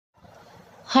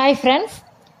Hi friends,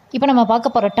 இப்போ நம்ம பார்க்க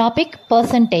போகிற டாபிக்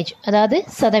பர்சன்டேஜ், அதாவது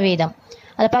சதவீதம்.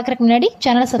 அதை பார்க்குறதுக்கு முன்னாடி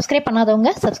சேனலை சப்ஸ்கிரைப்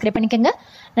பண்ணாதவங்க சப்ஸ்கிரைப் பண்ணிக்கோங்க.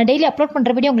 நான் டெய்லி அப்லோட்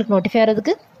பண்ணுற வீடியோ உங்களுக்கு நோட்டிஃபை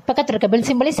ஆகிறதுக்கு பக்கத்தில் இருக்க பெல்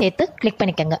சிம்பிளையும் சேர்த்து கிளிக்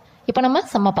பண்ணிக்கோங்க. இப்போ நம்ம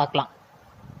செம்ம பார்க்கலாம்.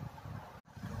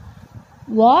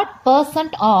 What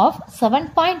percent of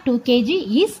 7.2 kg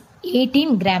is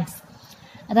 18 grams?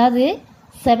 அதாவது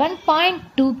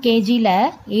 7.2 kgயில்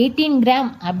 18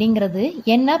 கிராம் அப்படிங்கிறது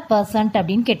என்ன பர்சன்ட்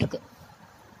அப்படின்னு கேட்டிருக்கு.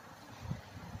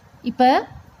 இப்போ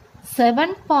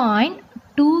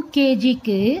 7.2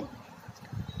 kgக்கு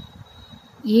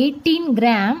 18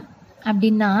 கிராம்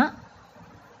அப்படின்னா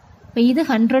இப்போ இது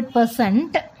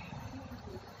 100%.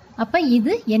 அப்போ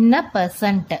இது என்ன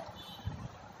பர்சன்ட்?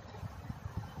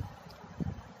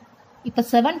 இப்போ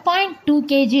 7.2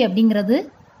 kg அப்படிங்கிறது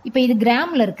இப்போ இது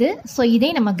கிராமில் இருக்குது. ஸோ இதே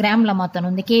நம்ம கிராமில்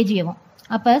மாற்றணும், இந்த கேஜியவும்.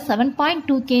 அப்போ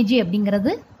 7.2 kg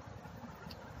அப்படிங்கிறது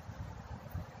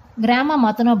கிராமாக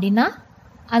மாற்றணும் அப்படின்னா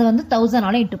அது வந்து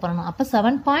 1000ஆல் இன்ட்டு பண்ணணும். அப்போ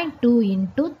 7.2 ×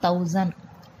 1000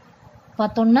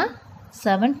 பார்த்தோம்னா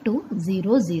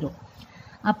 7200.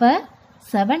 அப்போ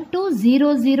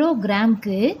 7200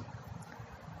 கிராமுக்கு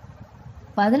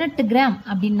 18 கிராம்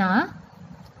அப்படின்னா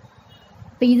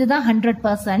இப்போ இதுதான்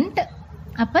 100%.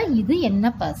 அப்போ இது என்ன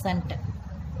பர்சன்ட்?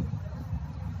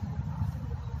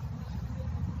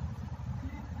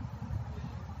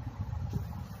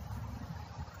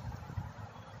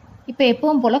 இப்போ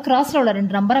எப்பவும் போல் கிராஸில் உள்ள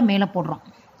 2 நம்பரை மேலே போடுறோம்.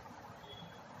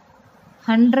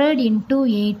 100 ×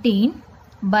 18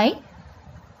 பை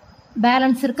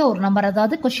பேலன்ஸ் இருக்க ஒரு நம்பர்,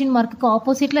 அதாவது கொஷின் மார்க்குக்கு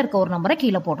ஆப்போசிட்டில் இருக்க ஒரு நம்பரை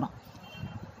கீழே போடுறோம்.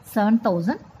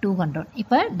 7200.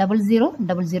 இப்போ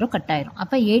 0000 கட் ஆயிரும்.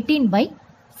 அப்போ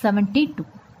 18/72.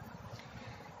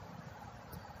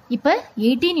 இப்போ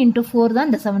 18 × 4 தான்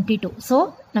இந்த 72. ஸோ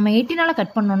நம்ம 18ஆல்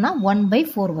கட் பண்ணோம்னா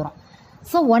 1/4 வரும்.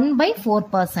 ஸோ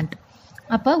 1/4%.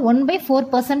 அப்போ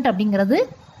 1/4% அப்படிங்கிறது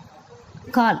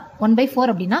கால். 1/4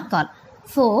 அப்படின்னா கால்.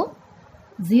 ஸோ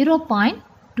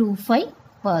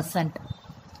 0.25%.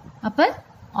 அப்போ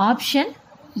option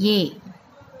A.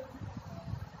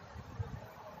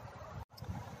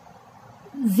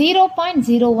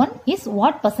 0.01 is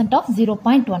what percent of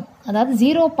 0.1? அதாவது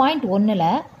 0.1ல்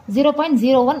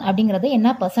 0.01 அப்படிங்கிறது என்ன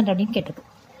பர்சன்ட் அப்படின்னு கேட்டிருக்கு.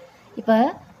 இப்போ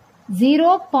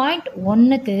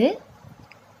 0.1க்கு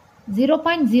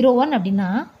 0.01 அப்படின்னா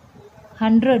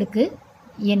 100க்கு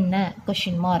என்ன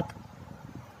கொஷின் மார்க்?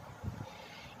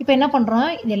 இப்போ என்ன பண்ணுறோம்,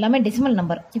 இது எல்லாமே டெசிமல்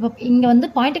நம்பர். இப்போ இங்கே வந்து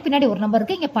பாயிண்ட்டுக்கு பின்னாடி ஒரு நம்பர்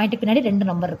இருக்குது, இங்கே பாயிண்ட்டுக்கு பின்னாடி 2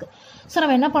 நம்பர் இருக்குது. ஸோ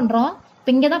நம்ம என்ன பண்ணுறோம், இப்போ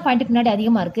இங்கே தான் பாயிண்ட்டுக்கு பின்னாடி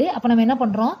அதிகமாக இருக்குது. அப்போ நம்ம என்ன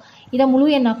பண்ணுறோம், இதை முழு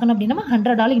எண்ணாக்கணும் அப்படின்னா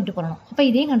 100ஆல் இன்ட்டு பண்ணணும். அப்போ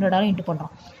இதையும் 100ஆல் இன்ட்டு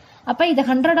பண்ணுறோம். அப்போ இதை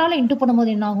 100ஆல் இன்ட்டு பண்ணும்போது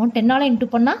என்ன ஆகும், 10ஆல்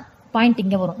இன்ட்டு பண்ணால் பாயிண்ட்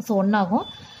இங்கே வரும். ஸோ 1 ஆகும்.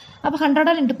 அப்போ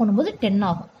 100ஆல் இன்ட்டு பண்ணும்போது 10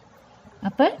 ஆகும்.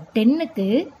 அப்போ 10க்கு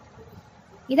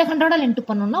இதை 100ஆல் இன்ட்டு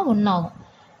பண்ணோம்னா 1 ஆகும்.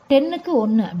 10க்கு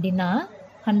 1 அப்படின்னா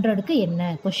 100க்கு என்ன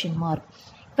கொஷின் மார்க்?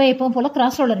 இப்போ எப்பவும் போல்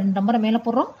கிராஸில் உள்ள 2 நம்பரை மேலே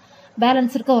போடுறோம்.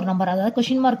 பேலன்ஸ் இருக்க ஒரு நம்பர், அதாவது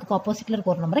கொஷின் மார்க்குக்கு ஆப்போசிட்டில் இருக்க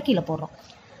ஒரு நம்பரை கீழே போடுறோம்.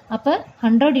 அப்போ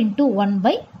 100 ×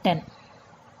 1/10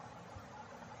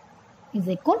 இஸ்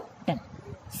ஈக்குவல் 10.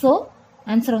 ஸோ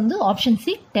ஆன்சர் வந்து option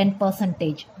C,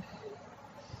 10%.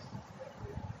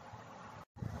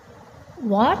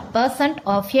 What percent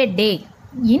of a day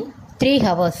in 3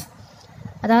 hours?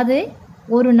 அதாவது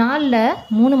ஒரு நாளில்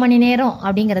 3 மணி நேரம்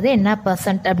அப்படிங்கிறது என்ன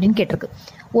பர்சன்ட் அப்படின்னு கேட்டிருக்கு.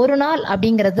 ஒரு நாள்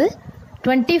அப்படிங்கிறது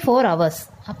 24 hours.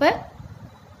 அப்போ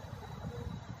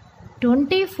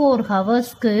 24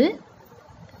 ஹவர்ஸ்க்கு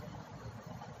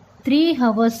 3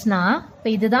 ஹவர்ஸ்னா இப்போ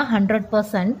இதுதான்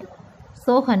 100%.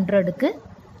 ஸோ 100க்கு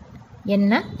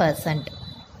என்ன பர்சன்ட்?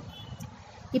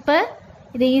 இப்போ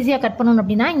இதை ஈஸியாக கட் பண்ணணும்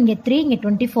அப்படின்னா இங்கே 3, இங்கே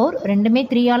 24, ரெண்டுமே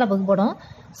 3ஆல் வகுப்படும்.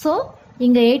 ஸோ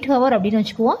இங்கே 8 hour அப்படின்னு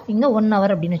வச்சுக்குவோம், இங்கே 1 hour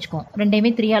அப்படின்னு வச்சுக்குவோம். ரெண்டையுமே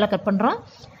 3ஆல் கட் பண்ணுறோம்.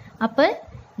 அப்போ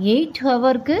 8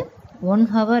 hourக்கு 1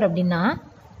 hour அப்படின்னா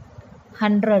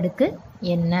 100க்கு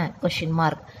என்ன கொஷின்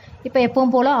மார்க்? இப்போ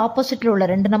எப்பவும் போல் ஆப்போசிட்டில் உள்ள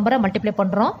 2 நம்பரை மல்டிப்ளை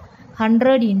பண்ணுறோம்.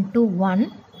 100 × 1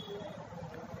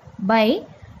 பை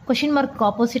கொஷின் மார்க்கு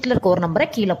ஆப்போசிட்டில் இருக்க ஒரு நம்பரை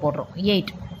கீழே போடுறோம்,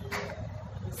 8.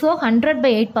 ஸோ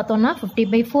 100/8 பார்த்தோம்னா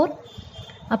 50/4.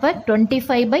 அப்போ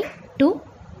 25/2.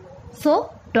 So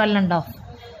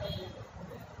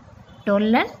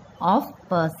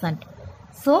 12.5%.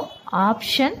 So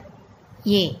option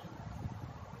A.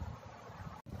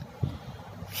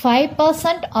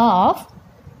 5% of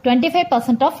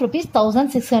 25% of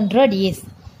 ₹1600 is.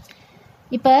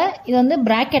 இப்போ இது வந்து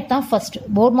ப்ராக்கெட் தான் ஃபஸ்ட்டு,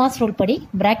 போர்ட் மாஸ் ரூல் படி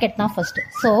ப்ராக்கெட் தான் ஃபஸ்ட்டு.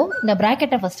 ஸோ இந்த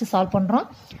ப்ராக்கெட்டை ஃபஸ்ட்டு சால்வ் பண்ணுறோம்.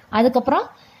 அதுக்கப்புறம்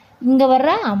இங்கே வர்ற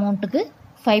அமௌண்ட்டுக்கு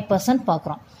 5%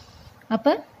 பார்க்குறோம்.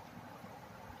 அப்போ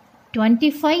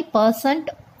 25%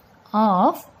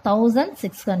 ஆஃப்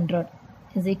 1600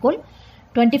 இஸ் ஈக்குவல்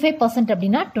 25%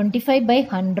 அப்படின்னா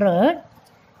 25/100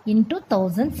 into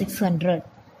 1600.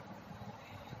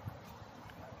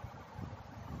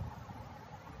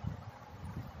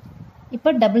 இப்போ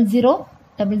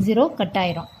 0000 கட்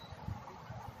ஆயிரும்.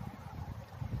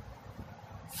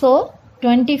 So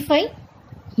 25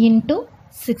 into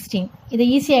 16. இதை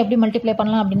ஈஸியாக எப்படி மல்டிப்ளை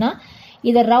பண்ணலாம் அப்படின்னா,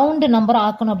 இதை ரவுண்டு நம்பர்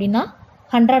ஆக்கணும் அப்படின்னா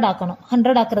 100 ஆக்கணும்.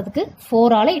 100 ஆக்கிறதுக்கு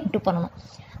 4ஆல் இன்ட்டு பண்ணணும்.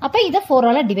 அப்போ இதை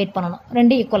 4ஆல் டிவைட் பண்ணணும்.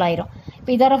 2 ஈக்குவல் ஆயிரும்.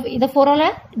 இப்போ இதை 4ஆல்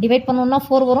டிவைட் பண்ணணும்னா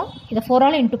 4 வரும். இதை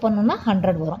 4ஆல் இன்ட்டு பண்ணணும்னா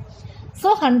 100 வரும். ஸோ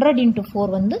 100 into 4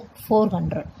 வந்து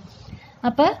 400.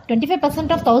 அப்போ 25%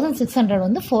 of 1600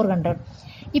 வந்து 400.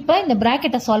 இப்போ இந்த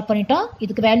ப்ராக்கெட்டை சால்வ் பண்ணிட்டோம்.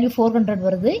 இதுக்கு வேல்யூ 400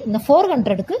 வருது. இந்த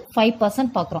 400க்கு 5%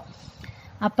 பார்க்குறோம்.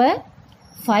 அப்போ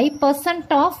 5%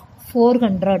 of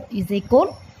 400 is equal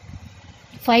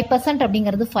 5%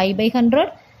 அப்படிங்கிறது 5/100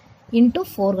 into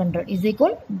 400 is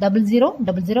equal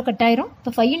 0000 கட் ஆயிரும்.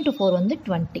 இப்போ 5 into 4 வந்து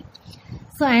 20.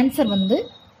 ஸோ ஆன்சர் வந்து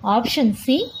option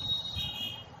C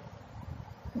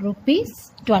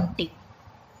 ₹20.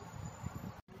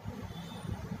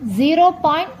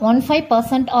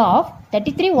 0.15% of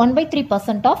 33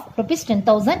 1/3% of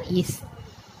 ₹10,000 is.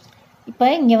 இப்போ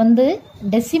இங்கே வந்து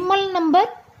டெசிமல் நம்பர்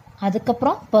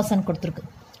அதுக்கப்புறம் பர்சன்ட் கொடுத்துருக்கு.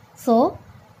 ஸோ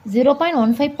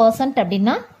 0.15%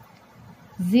 அப்படின்னா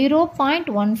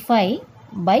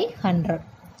 0.15/100.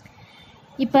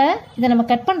 இப்போ இதை நம்ம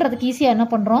கட் பண்ணுறதுக்கு ஈஸியாக என்ன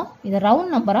பண்ணுறோம், இதை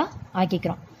ரவுண்ட் நம்பராக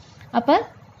ஆக்கிக்கிறோம். அப்போ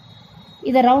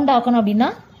இதை ரவுண்ட் ஆக்கணும் அப்படின்னா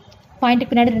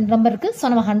பாயிண்ட்டுக்கு பின்னாடி 2 நம்பர் இருக்குது. ஸோ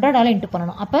நம்ம 100ஆல் இன்ட்டு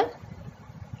பண்ணணும். அப்போ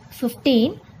 15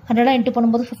 100ஆல் இன்ட்டு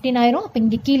பண்ணும்போது 15 ஆயிரும். அப்போ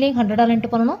இங்கே கீழே 100ஆல்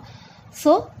இன்ட்டு பண்ணணும்.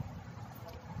 ஸோ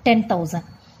 10,000.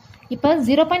 இப்போ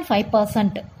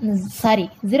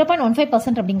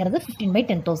 0.15% அப்படிங்கிறது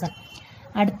 15/10,000.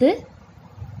 அடுத்து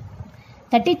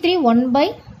 33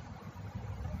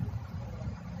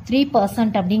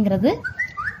 1/3% அப்படிங்கிறது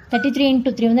 33 into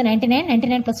 3 வந்து 99,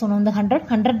 99 plus 1 வந்து 100,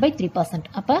 100/3%.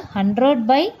 அப்போ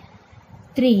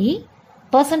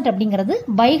 100/3% அப்படிங்கிறது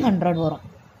by 100 வரும்.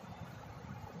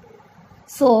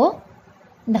 ஸோ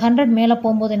இந்த 100 மேலே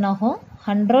போகும்போது என்னாகும்,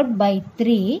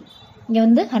 100/3 இங்கே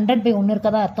வந்து 100/1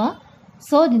 இருக்கதா அர்த்தம்.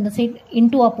 ஸோ இந்த சைட்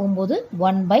இன்டூவாக போகும்போது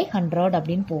 1/100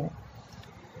 அப்படின்னு போகும்.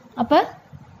 அப்போ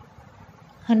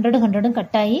 100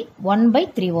 கட் ஆகி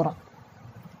 1/3 வரும்.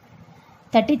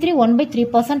 33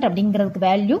 1/3% அப்படிங்கிறதுக்கு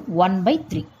வேல்யூ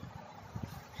 1/3.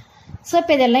 ஸோ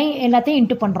இப்போ இதெல்லாம் எல்லாத்தையும்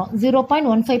இன்ட்டு பண்ணுறோம்.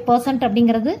 0.15%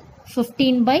 அப்படிங்கிறது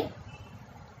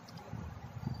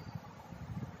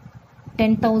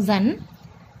 15/10,000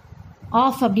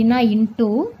 ஆஃப் அப்படின்னா இன்ட்டு,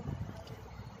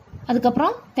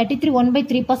 அதுக்கப்புறம் 33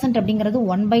 1/3% அப்படிங்கிறது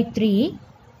 1/3,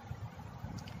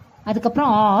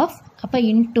 அதுக்கப்புறம் ஆஃப், அப்போ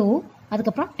இன்ட்டு,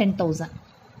 அதுக்கப்புறம் 10,000.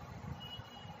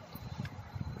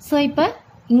 ஸோ இப்போ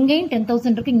இங்கேயும்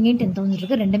 10,000 இருக்குது, இங்கேயும் 10,000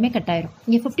 இருக்குது, ரெண்டுமே கட் ஆயிரும்.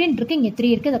 இங்கே 15 இருக்குது, இங்கே 3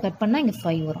 இருக்குது, அதை கட் பண்ணால் இங்கே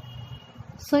 5 வரும்.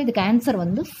 ஸோ இதுக்கு ஆன்சர்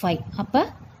வந்து 5. அப்போ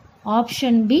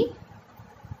option B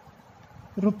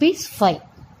 ₹5.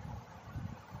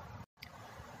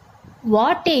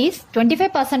 What is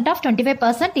 25% of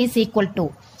 25% is equal to?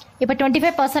 இப்போ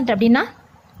 25% அப்படின்னா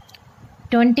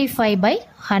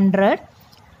 25/100,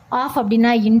 ஆஃப்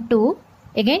அப்படின்னா இன்டூ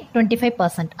எகெயின்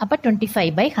 25%, அப்போ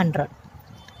 25/100.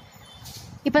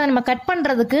 இப்போ நம்ம கட்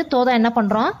பண்ணுறதுக்கு தோதா என்ன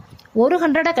பண்ணுறோம், ஒரு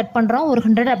 100 கட் பண்ணுறோம், ஒரு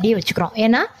 100 அப்படியே வச்சுக்கிறோம்.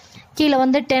 ஏன்னா கீழே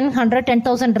வந்து 10 100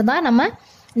 10,000 இருந்தால் நம்ம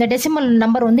இந்த டெசிமல்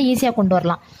நம்பர் வந்து ஈஸியாக கொண்டு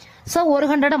வரலாம். ஸோ ஒரு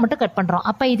 100 மட்டும் கட் பண்ணுறோம்.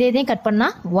 அப்போ இதையும் கட்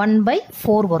பண்ணால்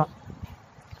 1/4 வரும்.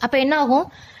 அப்போ என்ன ஆகும்,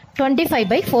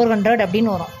 25/400 அப்படின்னு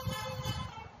வரும்.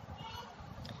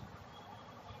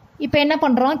 இப்போ என்ன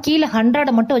பண்ணுறோம், கீழே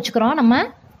 100 மட்டும் வச்சுக்கிறோம். நம்ம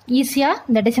ஈஸியாக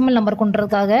இந்த டெசிமல் நம்பர்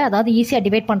கொண்டுறதுக்காக, அதாவது ஈஸியாக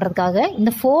டிவைட் பண்ணுறதுக்காக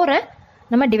இந்த 4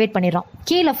 நம்ம டிவைட் பண்ணிடுறோம்.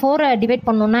 கீழே 4 டிவைட்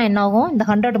பண்ணோம்னா என்ன ஆகும், இந்த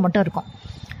 100 மட்டும் இருக்கும்.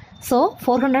 ஸோ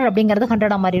 400 அப்படிங்கிறது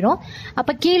 100 மாறிடும்.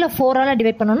 அப்போ கீழே 4ஆல்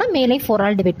டிவைட் பண்ணோம்னா மேலே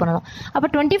 4ஆல் டிவைட் பண்ணணும். அப்போ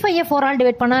 25 4ஆல்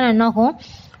டிவைட் பண்ணால் என்ன ஆகும்,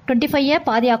 25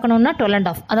 பாதி ஆக்கணும்னா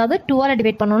 12.5, அதாவது 2ஆல்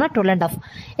டிவைட் பண்ணோம்னா 12.5.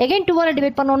 எகைன் 2ஆல்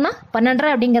டிவைட் பண்ணோம்னா 12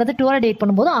 அப்படிங்கிறது 2ஆல் டிவைட்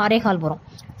பண்ணும்போது 6.25 வரும்.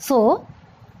 ஸோ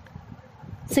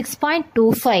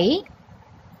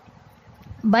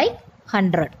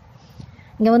 6.25/100.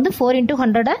 இங்கே வந்து 4 into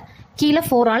 100 கீழே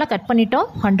 4ஆல் கட் பண்ணிட்டோம்,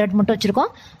 100 மட்டும்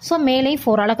வச்சுருக்கோம். ஸோ மேலேயும்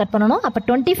 4ஆல் கட் பண்ணணும். அப்போ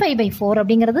 25/4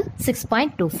 அப்படிங்கிறது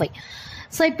 6.25.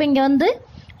 ஸோ இப்போ இங்கே வந்து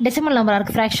டெசிமல் நம்பராக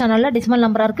இருக்குது, ஃப்ராக்ஷனலில் டெசிமல்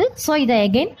நம்பராக இருக்குது. ஸோ இதை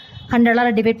எகெயின்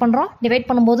 100ஆல் டிவைட் பண்ணுறோம். டிவைட்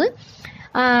பண்ணும்போது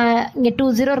இங்கே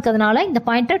 20 இருக்கிறதுனால இந்த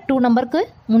பாயிண்ட்டை 2 நம்பருக்கு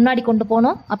முன்னாடி கொண்டு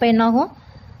போகணும். அப்போ என்னாகும்,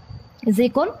 இஸ்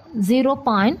ஈக்குவல்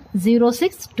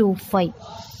 0.0625.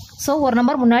 ஸோ ஒரு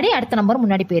நம்பர் முன்னாடி அடுத்த நம்பர்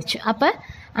முன்னாடி போயிடுச்சு. அப்போ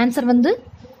ஆன்சர் வந்து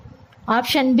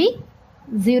ஆப்ஷன் பி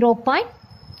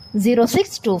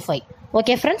 0.0625.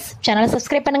 ஓகே ஃப்ரெண்ட்ஸ், சேனலை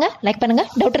சப்ஸ்கிரைப் பண்ணுங்கள், லைக் பண்ணுங்கள்,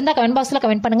 டவுட் இருந்தால் கமெண்ட் பாக்ஸில்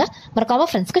கமெண்ட் பண்ணுங்கள், மறக்காமல்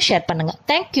ஃப்ரெண்ட்ஸ்க்கு ஷேர் பண்ணுங்கள்.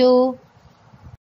 தேங்க்யூ.